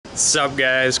Sup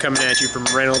guys, coming at you from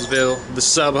Reynoldsville, the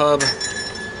Sub Hub.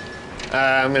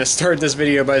 I'm gonna start this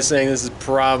video by saying this is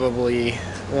probably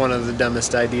one of the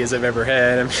dumbest ideas I've ever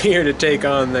had. I'm here to take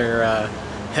on their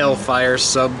Hellfire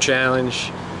Sub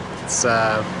challenge. It's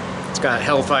got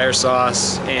Hellfire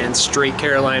sauce and straight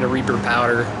Carolina Reaper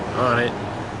powder on it.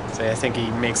 So I think he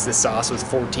makes this sauce with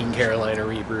 14 Carolina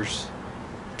Reapers.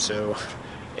 So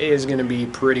it is gonna be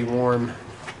pretty warm.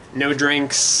 No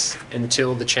drinks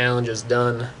until the challenge is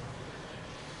done.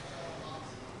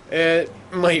 It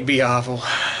might be awful.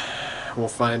 We'll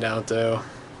find out though.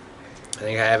 I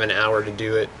think I have an hour to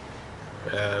do it.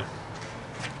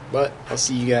 But I'll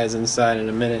see you guys inside in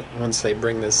a minute once they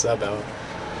bring this sub out.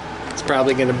 It's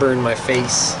probably gonna burn my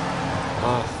face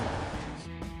off.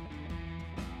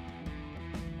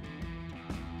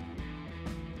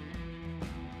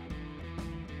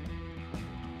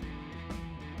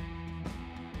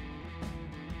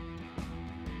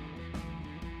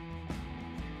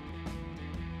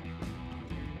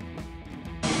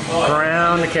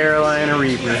 Ground Carolina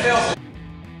Reaper.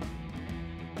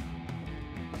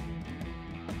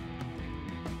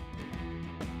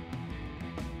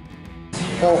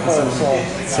 Hellfire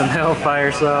sauce. Some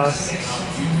Hellfire sauce.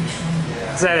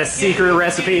 Is that a secret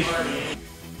recipe?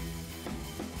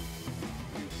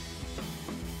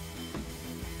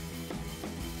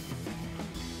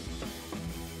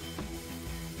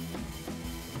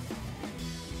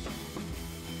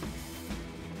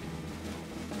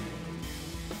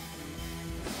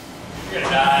 You're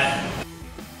gonna die.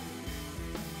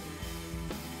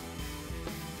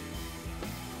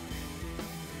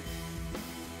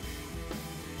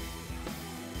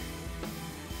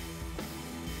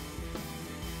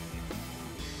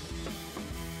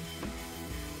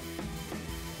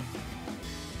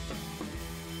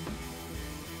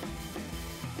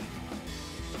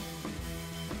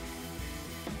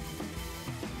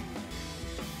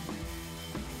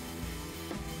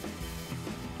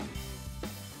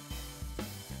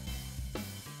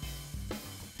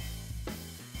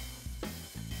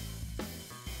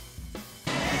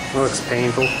 Looks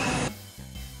painful.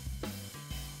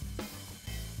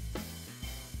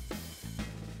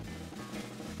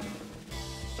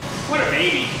 What a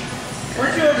baby.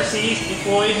 Weren't you overseas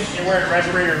employed and wearing a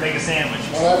respirator and make a sandwich?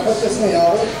 When I put this in the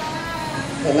oven,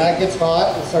 and that gets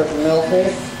hot and starts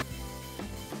melting.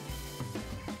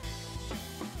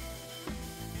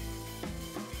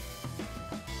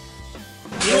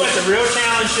 You know what the real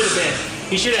challenge should have been?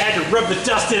 He should have had to rub the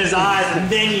dust in his eyes and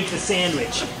then eat the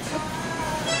sandwich.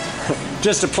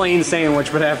 Just a plain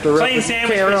sandwich, but have to rub Plain the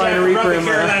sandwich, Carolina but you have to Reaper rub in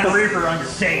the my Carolina eyes. Reaper on your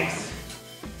face.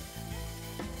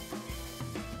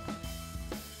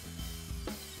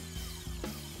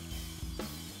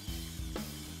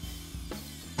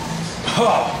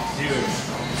 Oh, dude.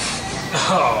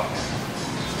 Oh.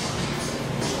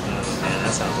 Oh man,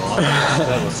 that sounds awful.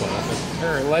 That looks awful.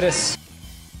 Or lettuce,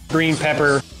 green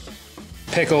pepper,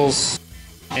 pickles,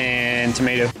 and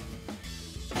tomato.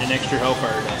 An extra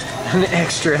Hellfire dust. An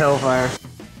extra Hellfire.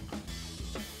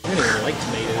 I don't even like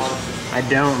tomatoes. I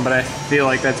don't, but I feel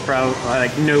like that's probably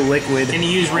like no liquid. And you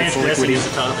use ranch That's dressing liquidy. as a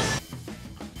topping.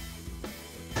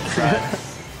 Try it.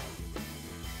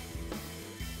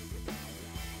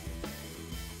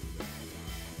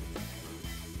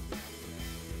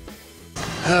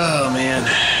 Oh man.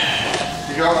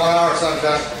 You got 1 hour,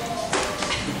 sunshine.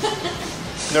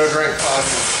 No drink,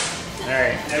 5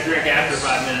 Alright, no drink after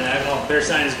 5 minutes. Oh, their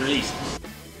sign is released.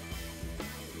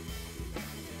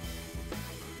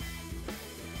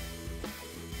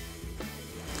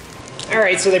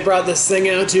 Alright, so they brought this thing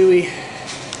out to me.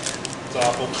 It's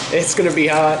awful. It's gonna be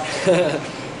hot.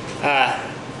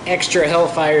 Extra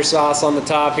Hellfire sauce on the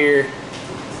top here.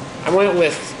 I went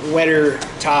with wetter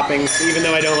toppings, even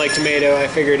though I don't like tomato. I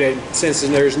figured since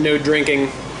there's no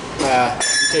drinking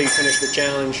until you finish the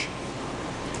challenge,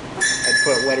 I'd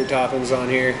put wetter toppings on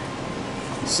here.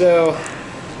 So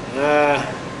I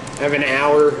have an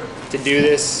hour to do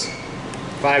this,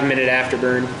 5-minute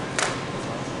afterburn.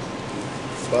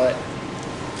 But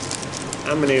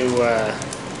I'm gonna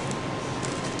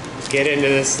get into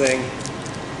this thing.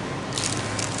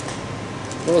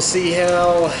 We'll see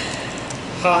how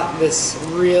hot this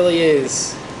really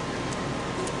is.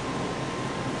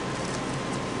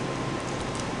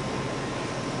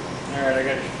 Alright, I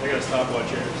got a stopwatch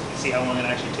here to see how long it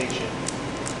actually takes you.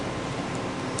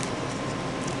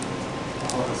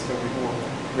 Oh, that's gonna be horrible.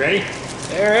 Ready?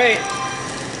 Alright.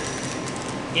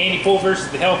 Andy Pool versus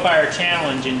the Hellfire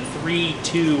Challenge in 3,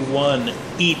 2, 1.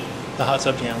 Eat the hot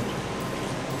sub challenge.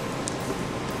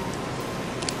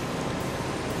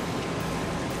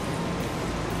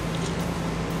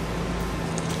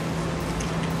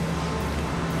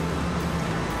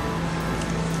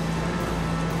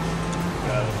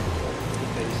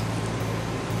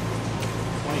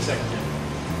 seconds in.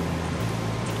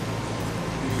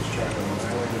 Just try to go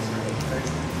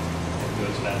Go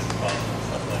as fast as possible and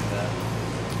stuff like that.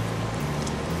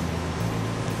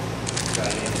 Got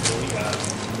it in until we got it.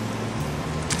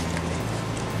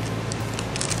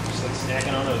 Just like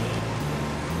snacking on oatmeal.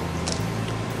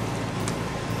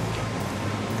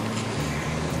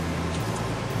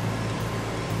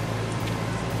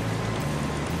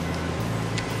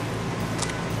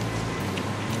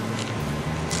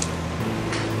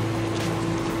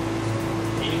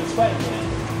 Sweating yet?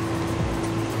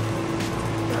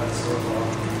 Not so far.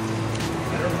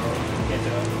 I don't know. Can't do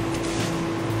it.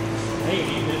 I ain't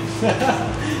eating it.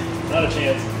 Not a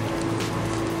chance.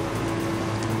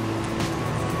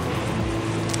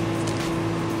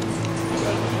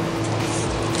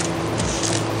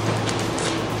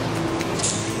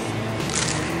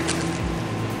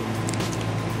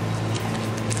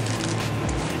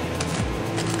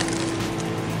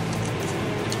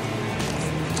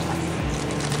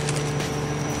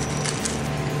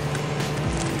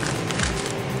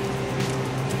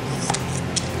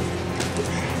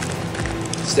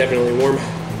 It's definitely warm.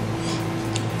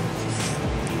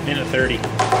 Minute 30.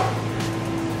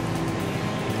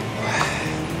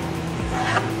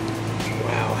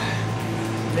 Wow.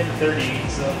 Minute 30,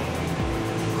 so.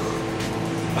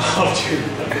 Oh, dude,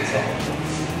 that's all.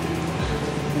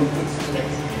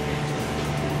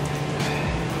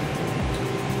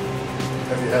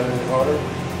 Have you had any water?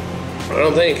 I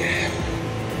don't think.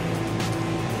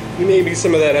 Maybe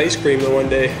some of that ice cream the one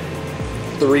day.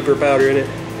 The Reaper powder in it.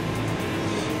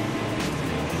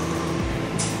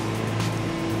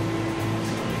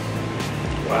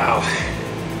 Wow.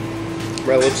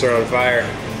 My lips are on fire.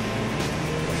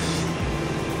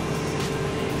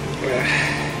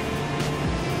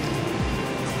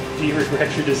 Do you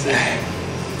regret your decision?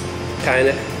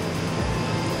 Kinda.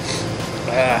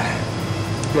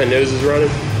 My nose is running.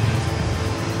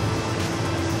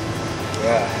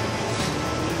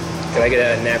 Can I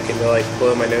get a napkin to like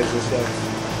blow my nose and stuff?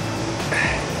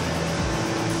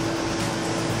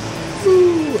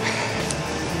 Woo.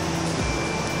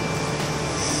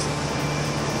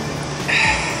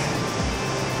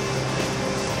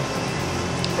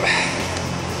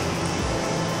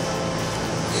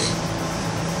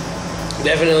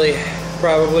 Definitely,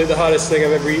 probably the hottest thing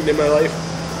I've ever eaten in my life.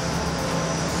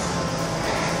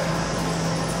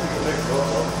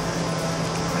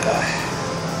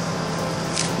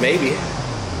 Maybe.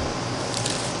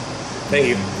 Thank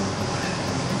you.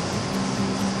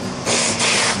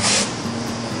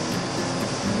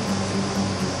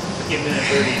 Give minute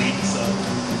 30 to eat, so.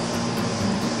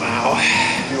 Wow.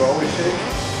 Do you always shake?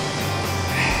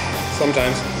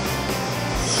 Sometimes.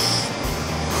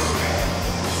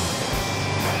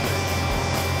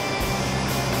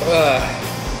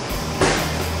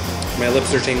 My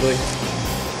lips are tingling.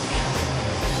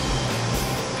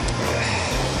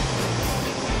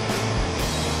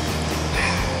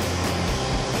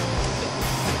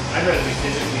 I'd rather be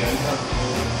physically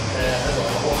uncomfortable. That's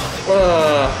awful.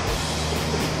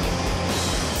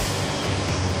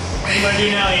 What are you gonna do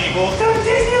now, Andy Bull? Go to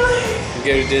Disneyland!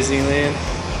 Go to Disneyland.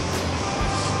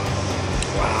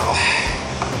 Wow.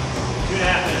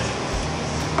 2.5 minutes.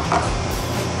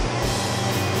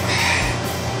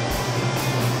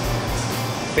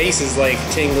 Face is like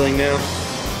tingling now.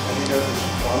 Have you done this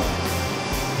fun?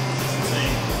 It's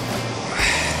insane.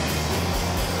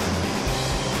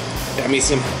 Got me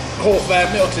some whole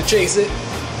fat milk to chase it.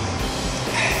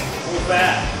 Full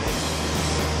fat.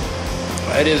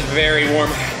 It is very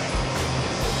warm.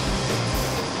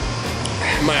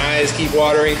 My eyes keep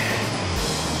watering.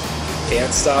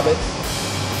 Can't stop it.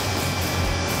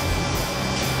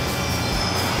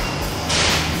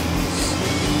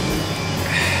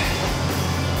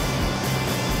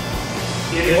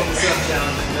 Get it in the sun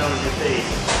challenge and melted your face.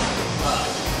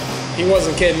 He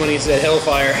wasn't kidding when he said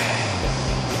Hellfire.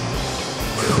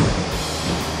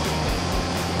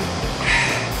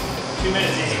 Two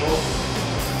minutes, Andy Bull.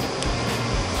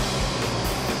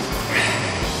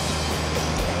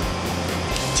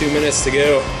 Two minutes to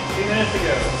go. 2 minutes to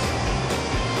go.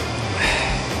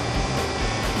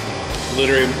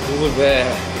 Literally, I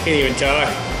can't even talk.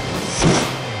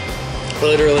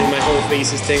 Literally, my whole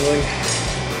face is tingling.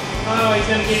 Oh, he's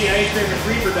gonna give you ice cream with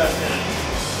Reaper dust in it.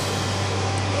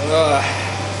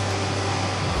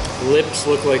 Lips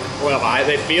look like, well,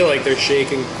 they feel like they're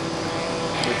shaking.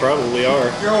 They probably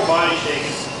are. Your whole body's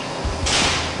shaking.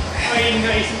 Oh, you even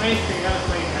got you some ice cream. That was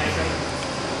pretty nice.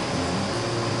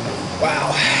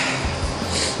 Wow.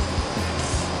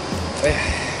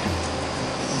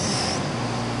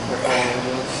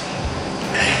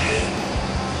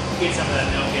 Get some of that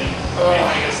milk in him. Oh.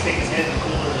 I gotta stick his head in the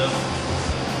cooler.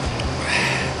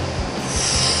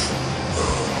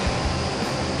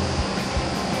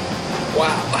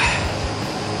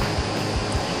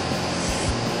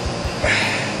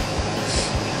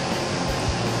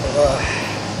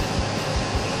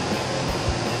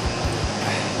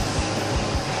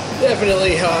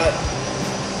 definitely hot.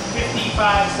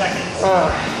 55 seconds.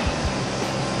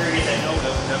 Better get that nose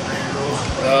opened up ready to roll.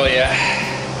 Oh yeah.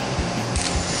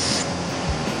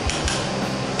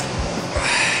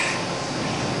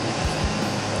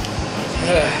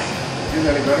 Get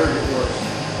any better or get worse?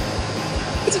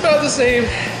 It's about the same.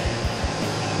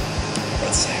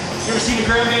 Let's see. You ever seen a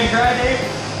grown man cry, Dave?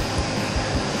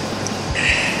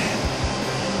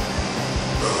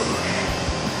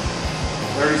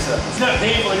 30 seconds. It's not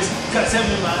painful, I just got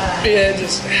something in my eye. Yeah,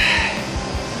 just.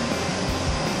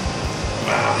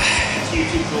 It's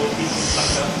YouTube gold people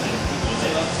fucked up and people they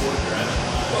love torture. I don't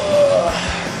know why. I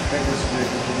think this will be a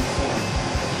good form.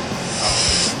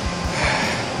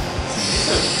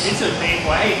 It's so painful.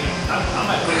 I hate it. I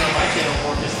might put it on my channel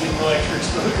more just to get a little extra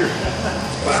exposure.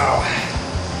 Wow.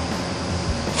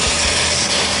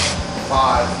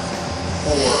 5,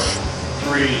 4,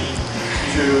 3,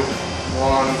 2,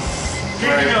 1.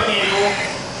 Drink your milk, Andy.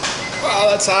 Wow,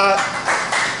 that's hot.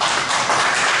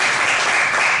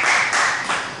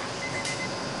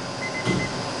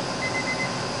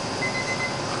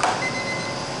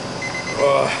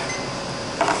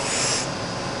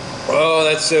 Oh,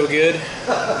 that's so good.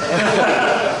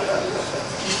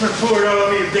 Just pour it all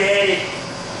over your daddy.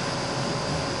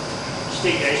 Just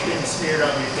take ice cream and smear it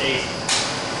on your face.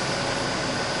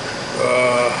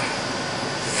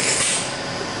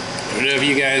 I don't know if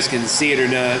you guys can see it or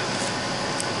not.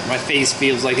 My face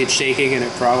feels like it's shaking, and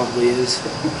it probably is.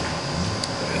 Say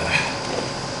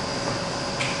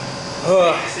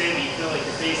when you feel like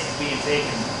your face is being taken.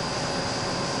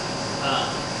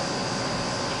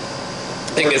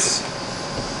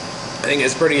 I think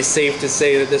it's pretty safe to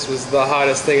say that this was the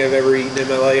hottest thing I've ever eaten in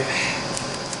my life.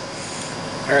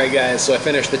 Alright guys, so I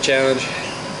finished the challenge.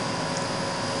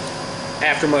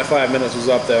 After my 5 minutes was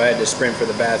up though, I had to sprint for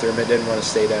the bathroom. I didn't want to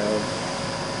stay down.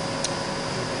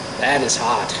 That is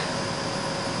hot.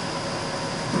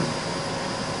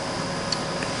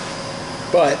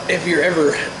 But if you're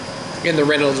ever in the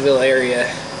Reynoldsville area,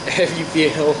 if you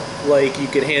feel like you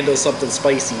could handle something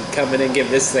spicy, come in and give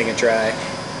this thing a try.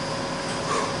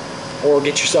 Or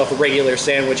get yourself a regular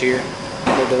sandwich here.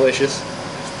 They're delicious.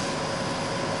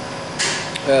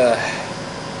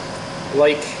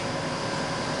 Like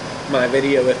my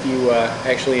video if you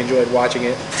actually enjoyed watching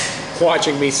it.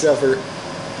 Watching me suffer.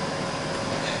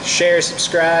 Share,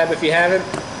 subscribe if you haven't.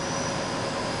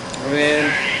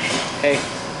 And hey,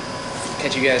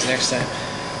 catch you guys next time.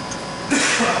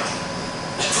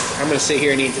 I'm gonna sit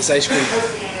here and eat this ice cream.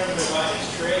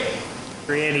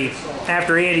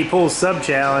 After Andy pulls sub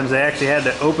challenge, they actually had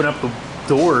to open up the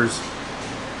doors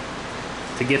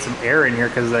to get some air in here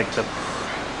because like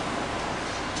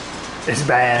it's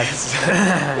bad. It's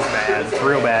bad. It's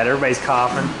real bad. Everybody's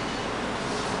coughing.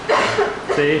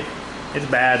 See, it's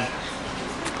bad.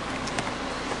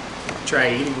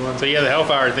 Try eating one. So yeah, the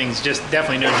Hellfire thing's just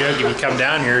definitely no joke. If you come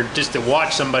down here just to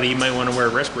watch somebody, you might want to wear a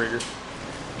respirator.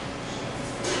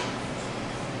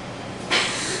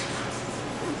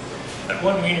 That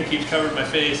one wiener keeps covering my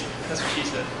face. That's what she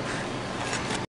said.